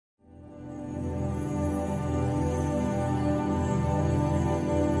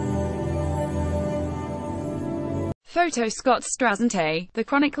Photo Scott Strazzante, The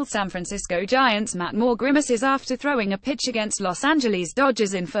Chronicle. San Francisco Giants Matt Moore grimaces after throwing a pitch against Los Angeles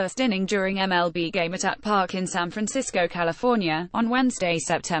Dodgers in first inning during MLB game at Park in San Francisco, California, on Wednesday,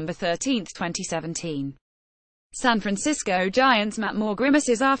 September 13, 2017. San Francisco Giants Matt Moore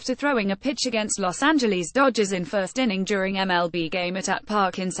grimaces after throwing a pitch against Los Angeles Dodgers in first inning during MLB game at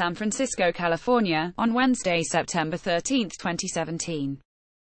Park in San Francisco, California, on Wednesday, September 13, 2017.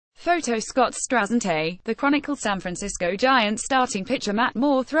 Photo Scott Strazzante, The Chronicle. San Francisco Giants starting pitcher Matt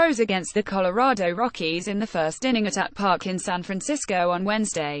Moore throws against the Colorado Rockies in the first inning at Park in San Francisco on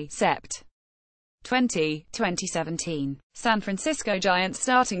Wednesday, Sept. 20, 2017. San Francisco Giants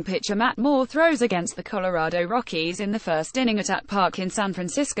starting pitcher Matt Moore throws against the Colorado Rockies in the first inning at Park in San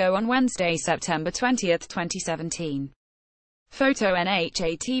Francisco on Wednesday, September 20, 2017. Photo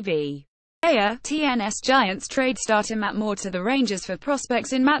NHA-TV. TNS Giants trade starter Matt Moore to the Rangers for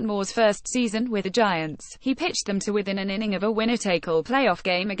prospects. In Matt Moore's first season with the Giants, he pitched them to within an inning of a winner-take-all playoff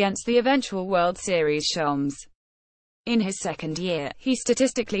game against the eventual World Series Shoms. In his second year, he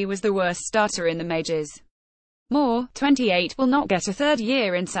statistically was the worst starter in the majors. Moore, 28, will not get a third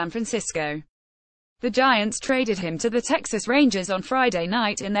year in San Francisco. The Giants traded him to the Texas Rangers on Friday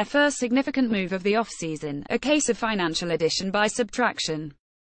night in their first significant move of the offseason, a case of financial addition by subtraction.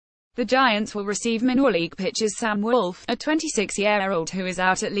 The Giants will receive minor league pitchers Sam Wolf, a 26-year-old who is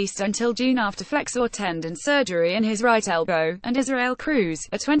out at least until June after flexor tendon surgery in his right elbow, and Israel Cruz,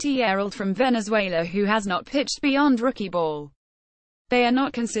 a 20-year-old from Venezuela who has not pitched beyond rookie ball. They are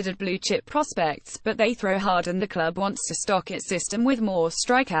not considered blue-chip prospects, but they throw hard and the club wants to stock its system with more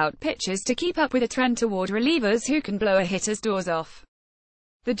strikeout pitchers to keep up with a trend toward relievers who can blow a hitter's doors off.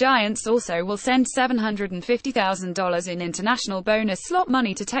 The Giants also will send $750,000 in international bonus slot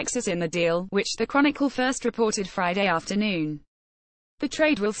money to Texas in the deal, which the Chronicle first reported Friday afternoon. The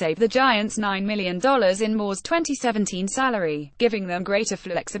trade will save the Giants $9 million in Moore's 2017 salary, giving them greater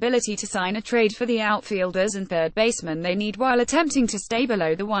flexibility to sign a trade for the outfielders and third baseman they need while attempting to stay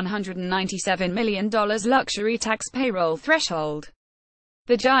below the $197 million luxury tax payroll threshold.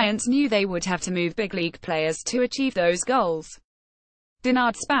 The Giants knew they would have to move big league players to achieve those goals.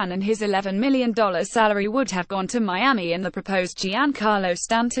 Denard Span and his $11 million salary would have gone to Miami in the proposed Giancarlo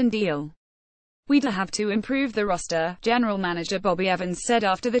Stanton deal. "We'd have to improve the roster," general manager Bobby Evans said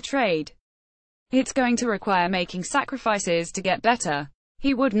after the trade. "It's going to require making sacrifices to get better."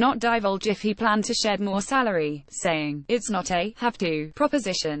 He would not divulge if he planned to shed more salary, saying, "It's not a have-to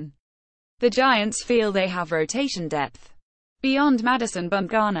proposition." The Giants feel they have rotation depth. Beyond Madison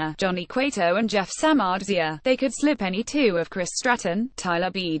Bumgarner, Johnny Cueto and Jeff Samardzija, they could slip any two of Chris Stratton, Tyler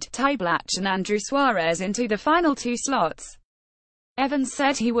Beede, Ty Blach and Andrew Suarez into the final two slots. Evans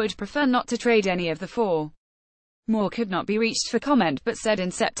said he would prefer not to trade any of the four. Moore could not be reached for comment but said in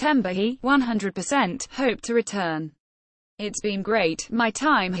September he, 100%, hoped to return. "It's been great, my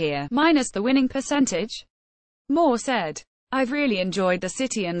time here, minus the winning percentage," Moore said. "I've really enjoyed the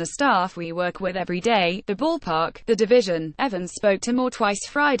city and the staff we work with every day, the ballpark, the division." Evans spoke to Moore twice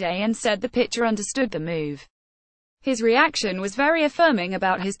Friday and said the pitcher understood the move. His reaction was very affirming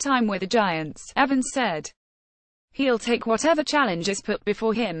about his time with the Giants, Evans said. "He'll take whatever challenge is put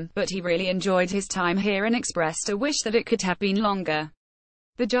before him, but he really enjoyed his time here and expressed a wish that it could have been longer."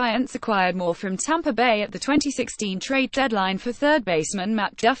 The Giants acquired Moore from Tampa Bay at the 2016 trade deadline for third baseman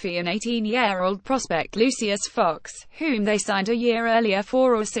Matt Duffy and 18-year-old prospect Lucius Fox, whom they signed a year earlier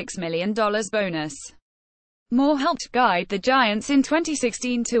for a $6 million bonus. Moore helped guide the Giants in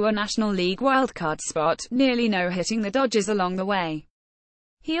 2016 to a National League wildcard spot, nearly no-hitting the Dodgers along the way.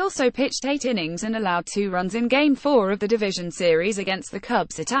 He also pitched 8 innings and allowed 2 runs in Game 4 of the division series against the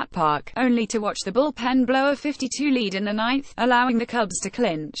Cubs at Park, only to watch the bullpen blow a 52 lead in the 9th, allowing the Cubs to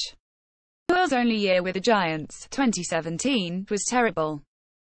clinch. Moore's only year with the Giants, 2017, was terrible.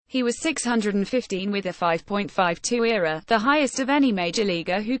 He was .615 with a 5.52 ERA, the highest of any major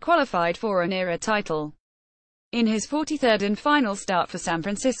leaguer who qualified for an ERA title. In his 43rd and final start for San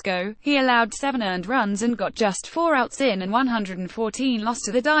Francisco, he allowed 7 earned runs and got just 4 outs in and 114 lost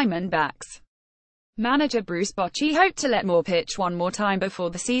to the Diamondbacks. Manager Bruce Bochy hoped to let Moore pitch one more time before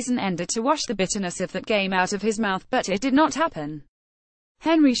the season ended to wash the bitterness of that game out of his mouth, but it did not happen.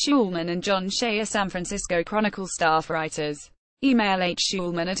 Henry Schulman and John Shea are San Francisco Chronicle staff writers. Email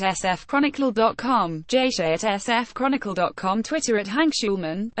hschulman@sfchronicle.com, jshea@sfchronicle.com, Twitter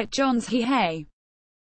 @HankSchulman, @JohnsHeHay.